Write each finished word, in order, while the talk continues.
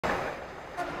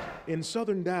In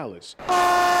southern Dallas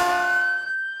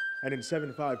and in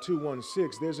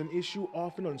 75216, there's an issue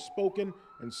often unspoken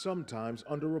and sometimes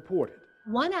underreported.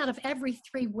 1 out of every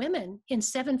 3 women in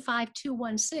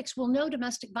 75216 will know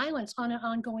domestic violence on an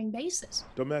ongoing basis.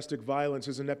 Domestic violence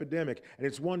is an epidemic, and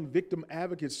it's one victim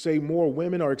advocates say more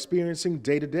women are experiencing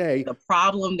day to day. The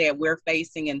problem that we're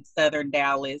facing in southern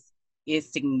Dallas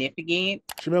is significant.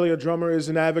 Shamelia Drummer is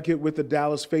an advocate with the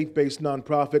Dallas faith-based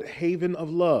nonprofit Haven of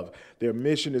Love. Their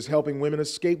mission is helping women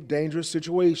escape dangerous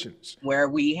situations. Where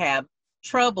we have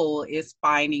trouble is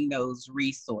finding those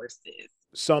resources.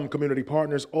 Some community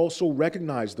partners also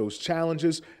recognize those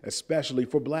challenges, especially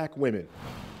for Black women.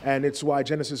 And it's why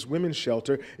Genesis Women's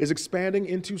Shelter is expanding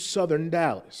into southern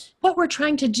Dallas. What we're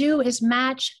trying to do is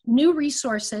match new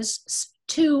resources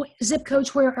to zip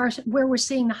codes where we're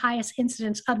seeing the highest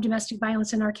incidence of domestic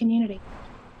violence in our community.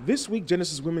 This week,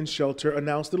 Genesis Women's Shelter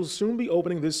announced it'll soon be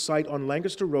opening this site on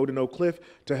Lancaster Road in Oak Cliff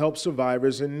to help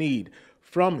survivors in need.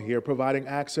 From here, providing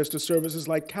access to services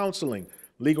like counseling,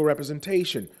 legal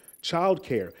representation, child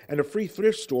care, and a free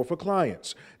thrift store for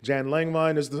clients. Jan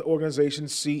Langvine is the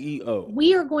organization's CEO.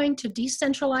 We are going to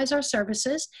decentralize our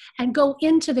services and go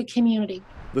into the community.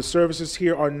 The services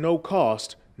here are no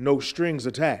cost, no strings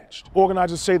attached.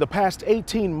 Organizers say the past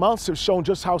 18 months have shown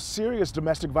just how serious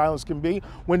domestic violence can be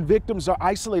when victims are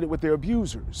isolated with their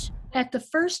abusers. At the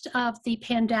first of the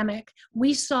pandemic,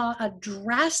 we saw a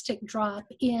drastic drop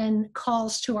in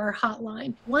calls to our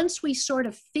hotline. Once we sort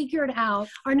of figured out,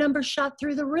 our numbers shot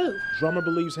through the roof. Drummer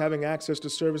believes having access to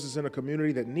services in a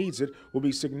community that needs it will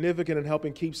be significant in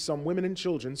helping keep some women and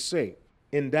children safe.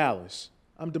 In Dallas,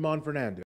 I'm Damon Fernandez.